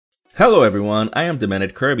Hello everyone, I am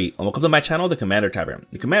Demented Kirby, and welcome to my channel, The Commander Tavern.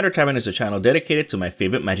 The Commander Tavern is a channel dedicated to my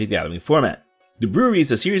favorite Magic the Gathering format. The Brewery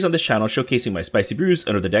is a series on this channel showcasing my spicy brews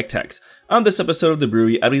under the deck text. On this episode of The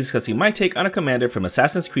Brewery, I'll be discussing my take on a commander from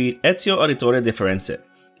Assassin's Creed, Ezio Auditore da Firenze.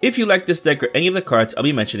 If you like this deck or any of the cards I'll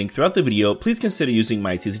be mentioning throughout the video, please consider using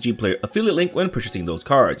my TCG Player affiliate link when purchasing those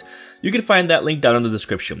cards. You can find that link down in the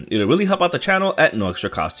description. It'll really help out the channel at no extra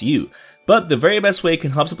cost to you. But the very best way you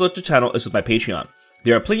can help support the channel is with my Patreon.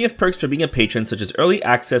 There are plenty of perks for being a patron, such as early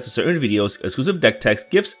access to certain videos, exclusive deck text,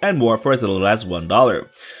 gifts, and more for as little as $1.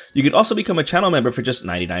 You can also become a channel member for just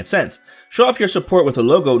 99 cents. Show off your support with a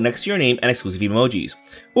logo next to your name and exclusive emojis.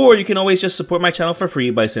 Or you can always just support my channel for free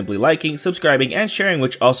by simply liking, subscribing, and sharing,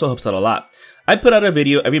 which also helps out a lot. I put out a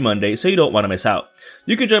video every Monday, so you don't want to miss out.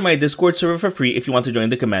 You can join my Discord server for free if you want to join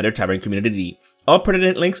the Commander Tavern community. All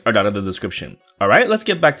pertinent links are down in the description. Alright, let's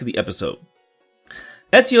get back to the episode.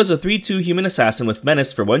 Ezio is a 3/2 human assassin with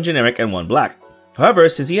menace for 1 generic and 1 black. However,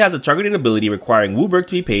 since he has a targeted ability requiring Wooburg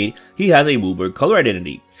to be paid, he has a Wooburg color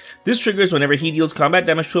identity. This triggers whenever he deals combat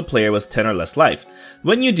damage to a player with 10 or less life.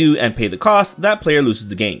 When you do and pay the cost, that player loses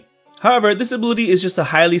the game. However, this ability is just a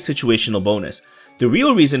highly situational bonus. The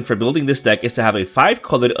real reason for building this deck is to have a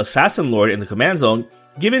 5-colored Assassin Lord in the command zone,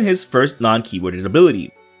 given his first non-keyworded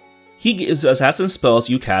ability. He gives assassin spells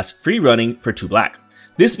you cast free running for 2 black.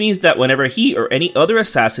 This means that whenever he or any other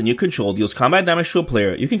assassin you control deals combat damage to a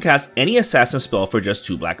player, you can cast any assassin spell for just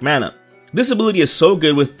 2 black mana. This ability is so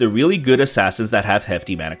good with the really good assassins that have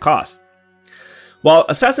hefty mana costs. While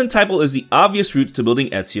Assassin Typal is the obvious route to building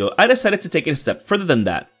Ezio, I decided to take it a step further than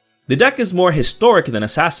that. The deck is more historic than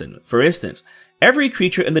Assassin. For instance, every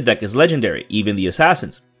creature in the deck is legendary, even the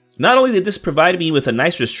assassins. Not only did this provide me with a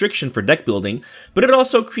nice restriction for deck building, but it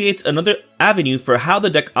also creates another avenue for how the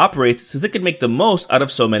deck operates since it can make the most out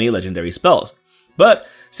of so many legendary spells. But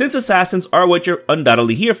since assassins are what you're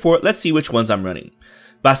undoubtedly here for, let's see which ones I'm running.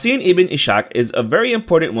 Basim ibn Ishaq is a very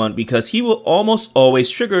important one because he will almost always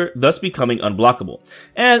trigger, thus becoming unblockable.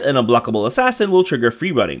 And an unblockable assassin will trigger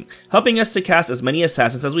free running, helping us to cast as many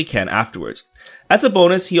assassins as we can afterwards. As a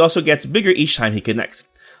bonus, he also gets bigger each time he connects.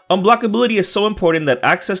 Unblockability is so important that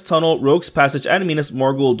Access Tunnel, Rogue's Passage, and Minas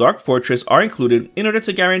Morgul Dark Fortress are included in order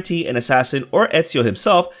to guarantee an assassin or Ezio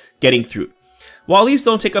himself getting through. While these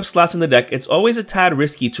don't take up slots in the deck, it's always a tad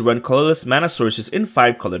risky to run colorless mana sources in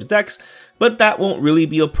 5-colored decks, but that won't really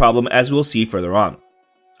be a problem as we'll see further on.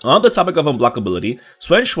 On the topic of unblockability,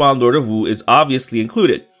 Swen Xuan, Lord of Wu, is obviously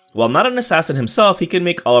included. While not an assassin himself, he can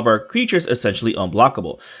make all of our creatures essentially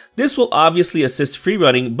unblockable. This will obviously assist free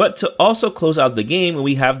running, but to also close out the game when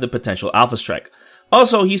we have the potential Alpha Strike.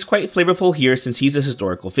 Also, he's quite flavorful here since he's a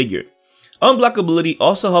historical figure. Unblockability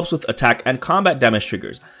also helps with attack and combat damage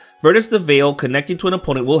triggers. Vertus the Veil connecting to an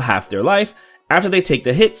opponent will half their life after they take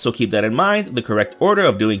the hit, so keep that in mind, the correct order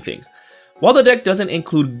of doing things. While the deck doesn't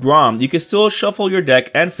include Grom, you can still shuffle your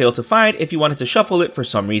deck and fail to find if you wanted to shuffle it for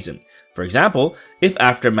some reason. For example, if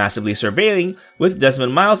after massively surveilling with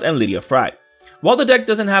Desmond Miles and Lydia Fry. While the deck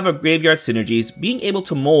doesn't have a graveyard synergies, being able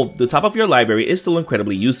to mold the top of your library is still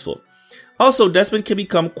incredibly useful. Also, Desmond can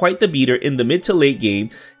become quite the beater in the mid to late game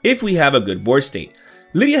if we have a good board state.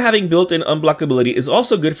 Lydia having built-in unblockability is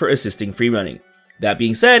also good for assisting free running. That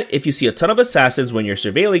being said, if you see a ton of assassins when you're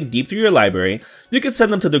surveilling deep through your library, you can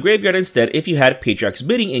send them to the graveyard instead if you had Patriarch's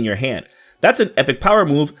Bidding in your hand. That's an epic power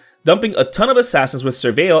move, dumping a ton of assassins with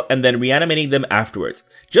Surveil and then reanimating them afterwards.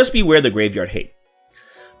 Just beware the graveyard hate.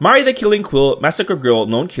 Mari the Killing Quill, Massacre Girl,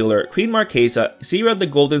 Known Killer, Queen Marquesa, Sierra the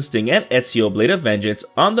Golden Sting, and Ezio Blade of Vengeance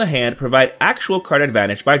on the hand provide actual card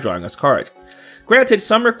advantage by drawing us cards. Granted,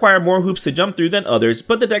 some require more hoops to jump through than others,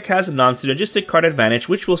 but the deck has a non-synergistic card advantage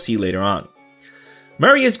which we'll see later on.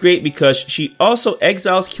 Mari is great because she also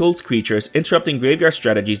exiles killed creatures, interrupting graveyard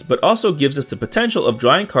strategies, but also gives us the potential of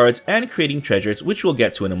drawing cards and creating treasures, which we'll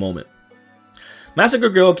get to in a moment. Massacre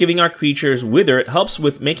Girl giving our creatures Wither helps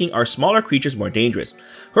with making our smaller creatures more dangerous.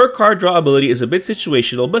 Her card draw ability is a bit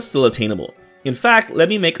situational, but still attainable. In fact, let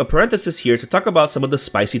me make a parenthesis here to talk about some of the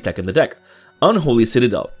spicy tech in the deck. Unholy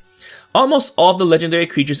Citadel. Almost all of the legendary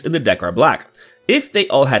creatures in the deck are black. If they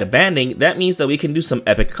all had a banding, that means that we can do some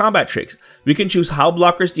epic combat tricks. We can choose how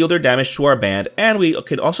blockers deal their damage to our band, and we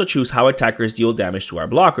can also choose how attackers deal damage to our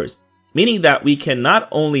blockers. Meaning that we can not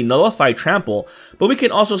only nullify trample, but we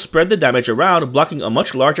can also spread the damage around, blocking a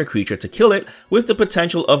much larger creature to kill it, with the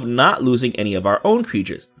potential of not losing any of our own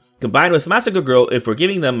creatures. Combined with Massacre Girl, if we're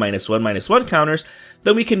giving them -1/-1 counters,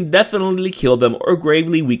 then we can definitely kill them or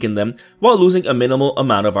gravely weaken them while losing a minimal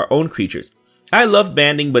amount of our own creatures. I love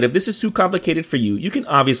banding, but if this is too complicated for you, you can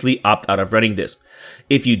obviously opt out of running this.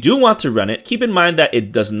 If you do want to run it, keep in mind that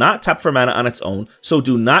it does not tap for mana on its own, so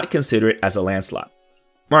do not consider it as a land slot.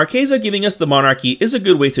 Marquesa giving us the Monarchy is a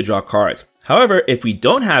good way to draw cards. However, if we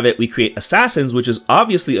don't have it, we create Assassins, which is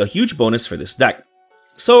obviously a huge bonus for this deck.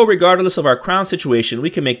 So regardless of our crown situation, we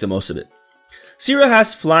can make the most of it. Sira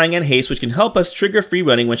has Flying and Haste, which can help us trigger free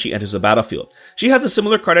running when she enters the battlefield. She has a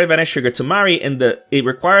similar card advantage trigger to Mari in that it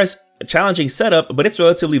requires a challenging setup, but it's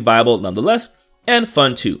relatively viable nonetheless, and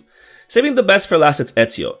fun too. Saving the best for last, it's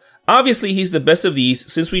Ezio. Obviously, he's the best of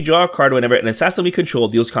these since we draw a card whenever an assassin we control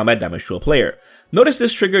deals combat damage to a player. Notice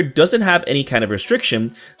this trigger doesn't have any kind of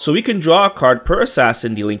restriction, so we can draw a card per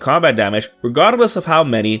assassin dealing combat damage regardless of how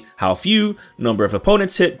many, how few, number of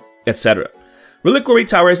opponents hit, etc. Reliquary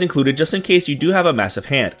Tower is included just in case you do have a massive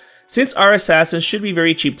hand. Since our assassins should be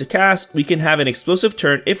very cheap to cast, we can have an explosive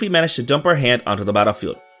turn if we manage to dump our hand onto the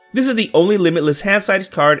battlefield. This is the only limitless hand size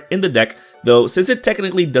card in the deck, though, since it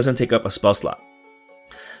technically doesn't take up a spell slot.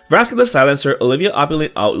 Vraska the Silencer, Olivia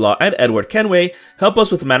Opulent Outlaw, and Edward Kenway help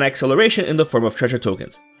us with mana acceleration in the form of treasure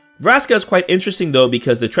tokens. Vraska is quite interesting though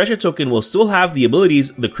because the treasure token will still have the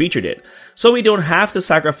abilities the creature did, so we don't have to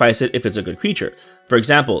sacrifice it if it's a good creature. For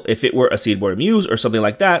example, if it were a Seedborn Muse or something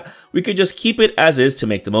like that, we could just keep it as is to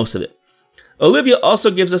make the most of it. Olivia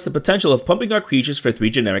also gives us the potential of pumping our creatures for 3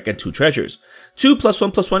 generic and 2 treasures. 2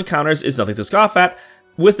 +1/+1 counters is nothing to scoff at,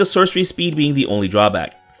 with the sorcery speed being the only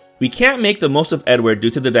drawback. We can't make the most of Edward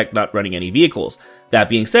due to the deck not running any vehicles. That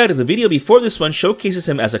being said, the video before this one showcases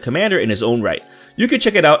him as a commander in his own right. You can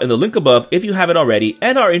check it out in the link above if you haven't already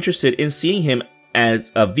and are interested in seeing him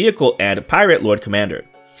as a vehicle and pirate lord commander.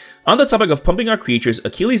 On the topic of pumping our creatures,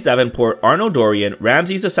 Achilles Davenport, Arno Dorian,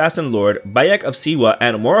 Ramses Assassin Lord, Bayek of Siwa,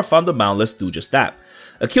 and Morafon the Boundless do just that.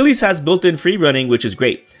 Achilles has built-in free running, which is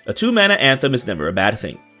great. A 2-mana Anthem is never a bad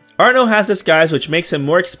thing. Arno has Disguise, which makes him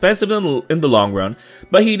more expensive in the long run,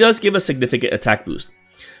 but he does give a significant attack boost.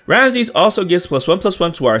 Ramses also gives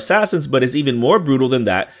 +1/+1 to our assassins, but is even more brutal than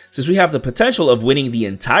that since we have the potential of winning the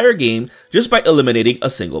entire game just by eliminating a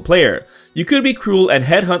single player. You could be cruel and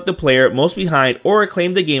headhunt the player most behind or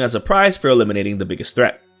claim the game as a prize for eliminating the biggest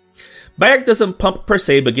threat. Bayek doesn't pump per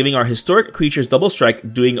se, but giving our historic creatures double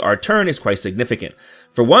strike during our turn is quite significant.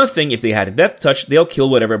 For one thing, if they had Death Touch, they'll kill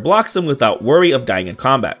whatever blocks them without worry of dying in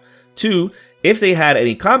combat. 2, if they had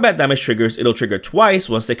any combat damage triggers, it'll trigger twice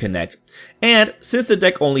once they connect. And since the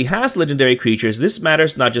deck only has legendary creatures, this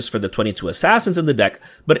matters not just for the 22 assassins in the deck,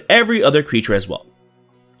 but every other creature as well.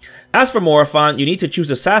 As for Morafon, you need to choose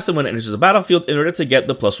Assassin when it enters the battlefield in order to get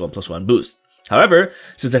the +1/+1 boost. However,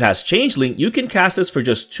 since it has Changeling, you can cast this for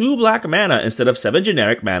just 2 black mana instead of 7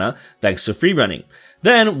 generic mana thanks to free running.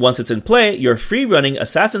 Then, once it's in play, your free running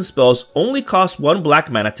assassin spells only cost 1 black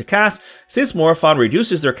mana to cast since Morafon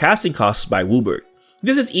reduces their casting costs by WooBird.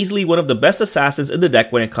 This is easily one of the best assassins in the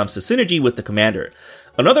deck when it comes to synergy with the commander.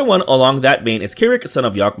 Another one along that vein is Kirik, son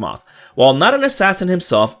of Yawgmoth. While not an assassin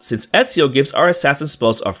himself, since Ezio gives our assassin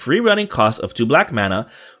spells a free running cost of 2 black mana,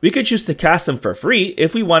 we could choose to cast them for free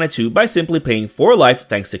if we wanted to by simply paying 4 life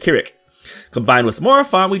thanks to Kirik. Combined with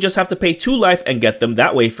Morafon, we just have to pay 2 life and get them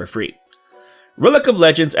that way for free. Relic of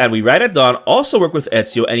Legends and We Ride at Dawn also work with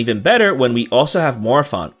Ezio, and even better when we also have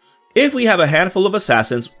Morafon. If we have a handful of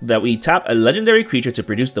assassins, that we tap a legendary creature to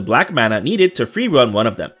produce the black mana needed to free run one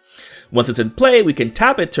of them. Once it's in play, we can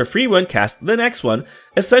tap it to free run cast the next one,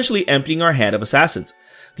 essentially emptying our hand of assassins.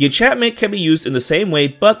 The enchantment can be used in the same way,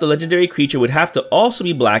 but the legendary creature would have to also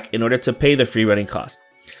be black in order to pay the free running cost.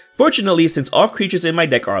 Fortunately, since all creatures in my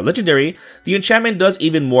deck are legendary, the enchantment does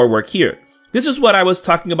even more work here. This is what I was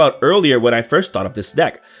talking about earlier when I first thought of this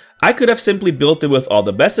deck. I could have simply built it with all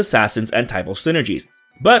the best assassins and typal synergies,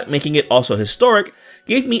 but making it also historic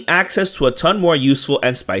gave me access to a ton more useful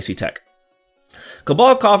and spicy tech.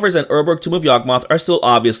 Cabal Coffers and Urborg Tomb of Yawgmoth are still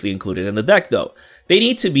obviously included in the deck though. They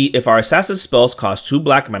need to be if our assassin spells cost 2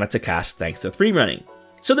 black mana to cast thanks to free running.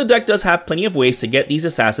 So the deck does have plenty of ways to get these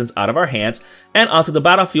assassins out of our hands and onto the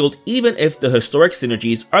battlefield, even if the historic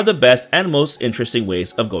synergies are the best and most interesting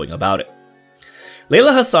ways of going about it.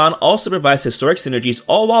 Layla Hassan also provides historic synergies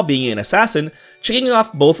all while being an assassin, checking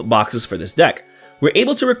off both boxes for this deck. We're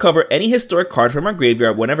able to recover any historic card from our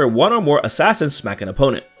graveyard whenever 1 or more assassins smack an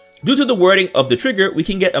opponent. Due to the wording of the trigger, we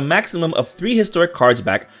can get a maximum of 3 historic cards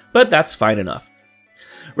back, but that's fine enough.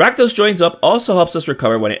 Rakdos Joins Up also helps us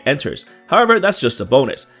recover when it enters. However, that's just a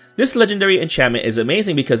bonus. This legendary enchantment is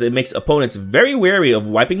amazing because it makes opponents very wary of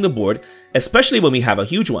wiping the board, especially when we have a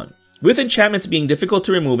huge one. With enchantments being difficult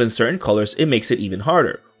to remove in certain colors, it makes it even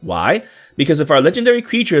harder. Why? Because if our legendary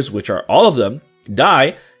creatures, which are all of them,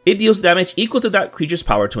 die, it deals damage equal to that creature's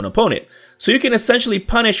power to an opponent. So you can essentially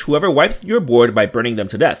punish whoever wiped your board by burning them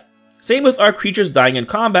to death. Same with our creatures dying in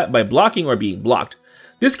combat by blocking or being blocked.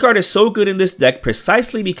 This card is so good in this deck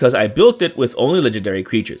precisely because I built it with only legendary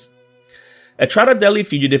creatures. Etrata Deadly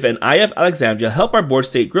Fugitive and Eye of Alexandria help our board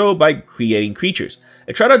state grow by creating creatures.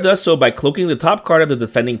 Etrata does so by cloaking the top card of the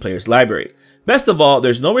defending player's library. Best of all,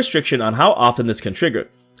 there's no restriction on how often this can trigger.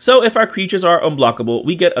 So if our creatures are unblockable,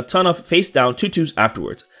 we get a ton of face down 2/2s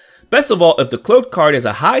afterwards. Best of all, if the cloaked card is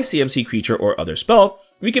a high CMC creature or other spell,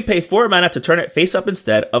 we can pay 4 mana to turn it face up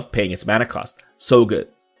instead of paying its mana cost. So good.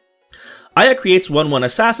 Aya creates 1/1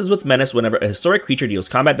 assassins with menace whenever a historic creature deals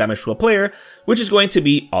combat damage to a player, which is going to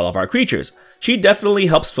be all of our creatures. She definitely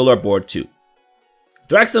helps fill our board too.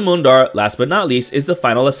 Thraxamundar, last but not least, is the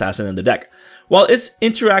final assassin in the deck. While its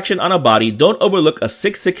interaction on a body, don't overlook a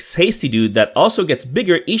 6/6 hasty dude that also gets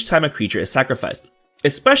bigger each time a creature is sacrificed,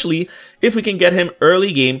 especially if we can get him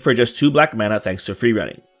early game for just 2 black mana thanks to free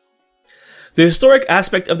running. The historic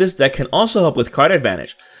aspect of this deck can also help with card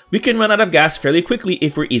advantage. We can run out of gas fairly quickly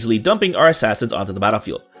if we're easily dumping our assassins onto the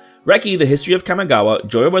battlefield. Reki, the History of Kamigawa,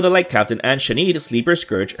 Joyba the Light Captain, and Shanid, Sleeper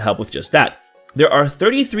Scourge help with just that. There are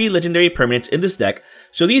 33 legendary permanents in this deck,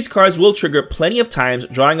 so these cards will trigger plenty of times,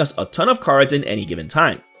 drawing us a ton of cards in any given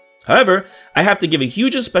time. However, I have to give a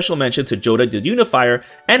huge and special mention to Joda the Unifier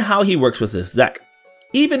and how he works with this deck.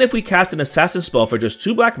 Even if we cast an assassin spell for just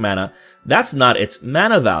 2 black mana, that's not its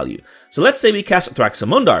mana value. So let's say we cast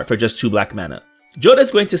Thraxamundar for just 2 black mana. Joda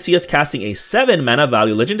is going to see us casting a 7 mana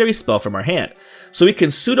value legendary spell from our hand, so we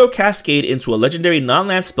can pseudo cascade into a legendary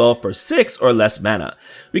non-land spell for 6 or less mana.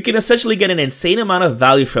 We can essentially get an insane amount of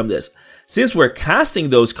value from this. Since we're casting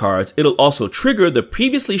those cards, it'll also trigger the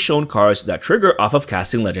previously shown cards that trigger off of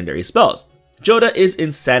casting legendary spells. Joda is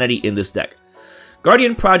insanity in this deck.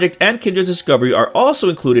 Guardian Project and Kindred Discovery are also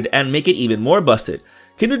included and make it even more busted.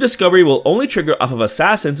 Kindred Discovery will only trigger off of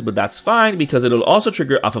assassins, but that's fine because it'll also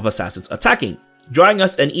trigger off of assassins attacking, drawing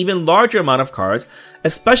us an even larger amount of cards,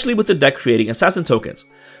 especially with the deck creating assassin tokens.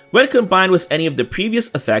 When combined with any of the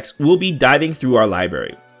previous effects, we'll be diving through our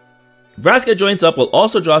library. Vraska Joins Up will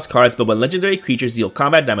also draw us cards, but when legendary creatures deal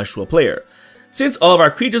combat damage to a player. Since all of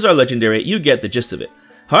our creatures are legendary, you get the gist of it.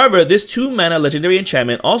 However, this 2 mana legendary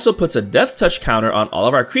enchantment also puts a death touch counter on all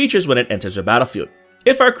of our creatures when it enters the battlefield.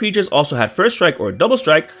 If our creatures also had first strike or double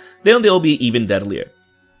strike, then they'll be even deadlier.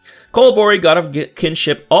 Kolvori, God of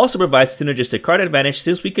Kinship, also provides synergistic card advantage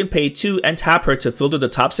since we can pay 2 and tap her to filter the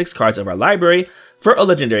top 6 cards of our library for a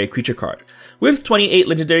legendary creature card. With 28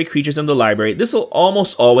 legendary creatures in the library, this will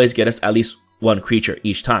almost always get us at least 1 creature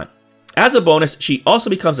each time. As a bonus, she also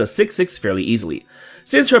becomes a 6/6 fairly easily.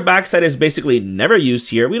 Since her backside is basically never used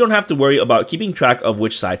here, we don't have to worry about keeping track of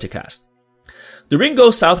which side to cast. The Ring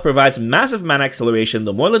Goes South provides massive mana acceleration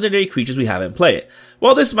the more legendary creatures we have in play.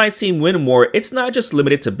 While this might seem win more, it's not just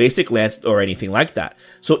limited to basic lands or anything like that.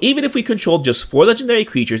 So even if we control just 4 legendary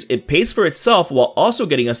creatures, it pays for itself while also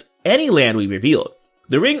getting us any land we revealed.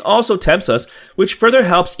 The ring also tempts us, which further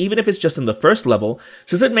helps even if it's just in the first level,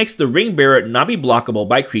 since it makes the Ring Bearer not be blockable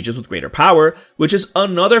by creatures with greater power, which is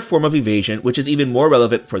another form of evasion, which is even more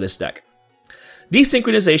relevant for this deck.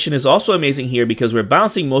 Desynchronization is also amazing here because we're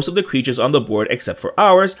bouncing most of the creatures on the board except for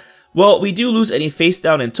ours. Well, we do lose any face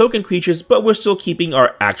down and token creatures, but we're still keeping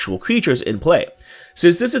our actual creatures in play.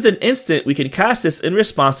 Since this is an instant, we can cast this in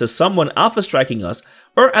response to someone alpha striking us,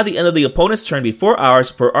 or at the end of the opponent's turn before ours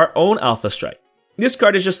for our own alpha strike. This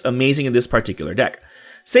card is just amazing in this particular deck.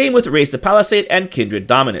 Same with Raise the Palisade and Kindred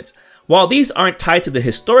Dominance. While these aren't tied to the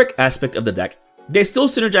historic aspect of the deck, they still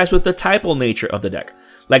synergize with the typal nature of the deck.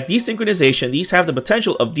 Like Desynchronization, these have the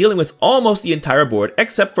potential of dealing with almost the entire board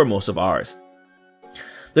except for most of ours.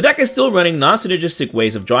 The deck is still running non-synergistic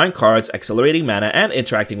ways of drawing cards, accelerating mana, and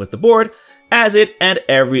interacting with the board, as it and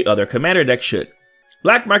every other commander deck should.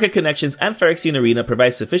 Black Market Connections and Phyrexian Arena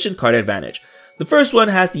provide sufficient card advantage. The first one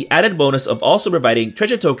has the added bonus of also providing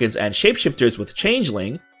treasure tokens and shapeshifters with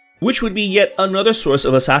Changeling, which would be yet another source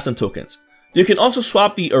of assassin tokens. You can also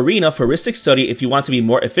swap the Arena for Rhystic Study if you want to be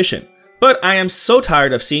more efficient. But I am so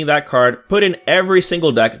tired of seeing that card put in every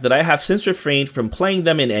single deck that I have since refrained from playing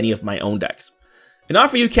them in any of my own decks. An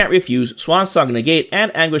offer you can't refuse, Swan Song Negate,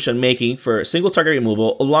 and Anguish Unmaking for single target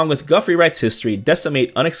removal, along with Guthrie Wright's History,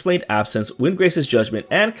 Decimate, Unexplained Absence, Windgrace's Judgment,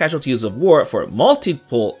 and Casualties of War for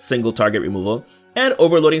multiple single target removal, and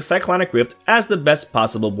Overloading Cyclonic Rift as the best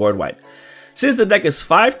possible board wipe. Since the deck is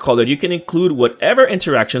 5-colored, you can include whatever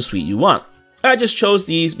interaction suite you want. I just chose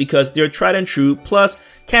these because they're tried and true, plus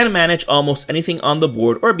can manage almost anything on the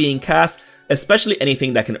board or being cast, especially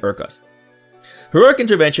anything that can irk us. Heroic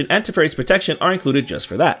Intervention and Teferi's Protection are included just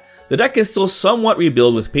for that. The deck can still somewhat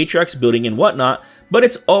rebuild with Patriarch's Building and whatnot, but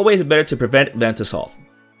it's always better to prevent than to solve.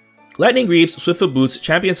 Lightning Greaves, Swiftfoot Boots,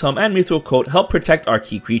 Champion's Helm, and Mithril Coat help protect our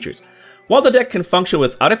key creatures. While the deck can function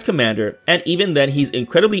without its commander, and even then he's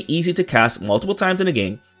incredibly easy to cast multiple times in a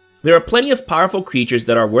game, there are plenty of powerful creatures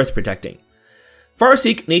that are worth protecting.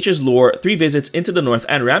 Farseek, Nature's Lure, 3 Visits into the North,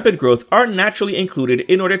 and Rampant Growth are naturally included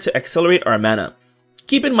in order to accelerate our mana.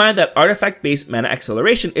 Keep in mind that artifact-based mana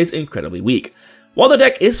acceleration is incredibly weak. While the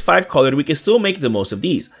deck is 5-colored, we can still make the most of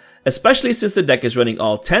these, especially since the deck is running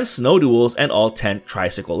all 10 Snow Duels and all 10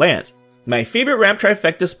 Tricycle lands. My favorite Ramp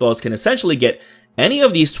Trifecta spells can essentially get any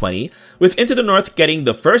of these 20, with Into the North getting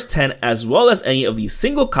the first 10 as well as any of these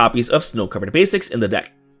single copies of Snow-covered basics in the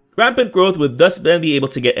deck. Rampant Growth would thus then be able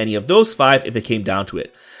to get any of those 5 if it came down to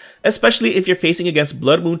it, especially if you're facing against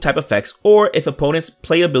Blood Moon type effects or if opponents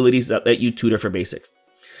play abilities that let you tutor for basics.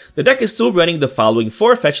 The deck is still running the following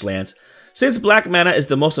 4 fetch lands. Since black mana is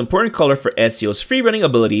the most important color for Ezio's free running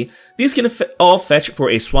ability, these can all fetch for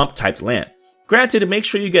a swamp typed land. Granted, make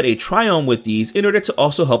sure you get a Triome with these in order to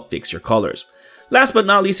also help fix your colors. Last but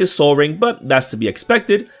not least is Soul Ring, but that's to be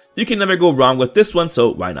expected. You can never go wrong with this one,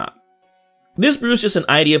 so why not? This brew is just an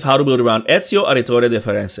idea of how to build around Ezio Auditore da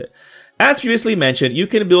Firenze. As previously mentioned, you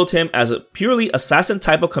can build him as a purely assassin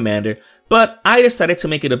type of commander, but I decided to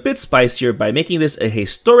make it a bit spicier by making this a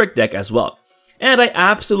historic deck as well. And I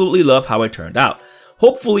absolutely love how it turned out.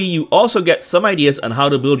 Hopefully you also get some ideas on how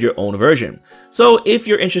to build your own version. So if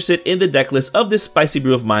you're interested in the deck list of this spicy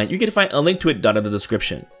brew of mine, you can find a link to it down in the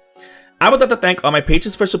description. I would like to thank all my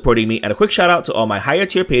patrons for supporting me, and a quick shout out to all my higher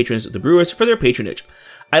tier patrons, the brewers, for their patronage.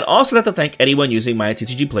 I'd also like to thank anyone using my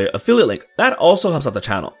TCG Player affiliate link. That also helps out the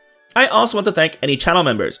channel. I also want to thank any channel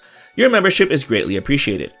members. Your membership is greatly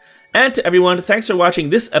appreciated. And to everyone, thanks for watching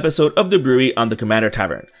this episode of The Brewery on the Commander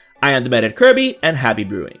Tavern. I am the Mad Kirby, and happy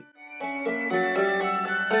brewing.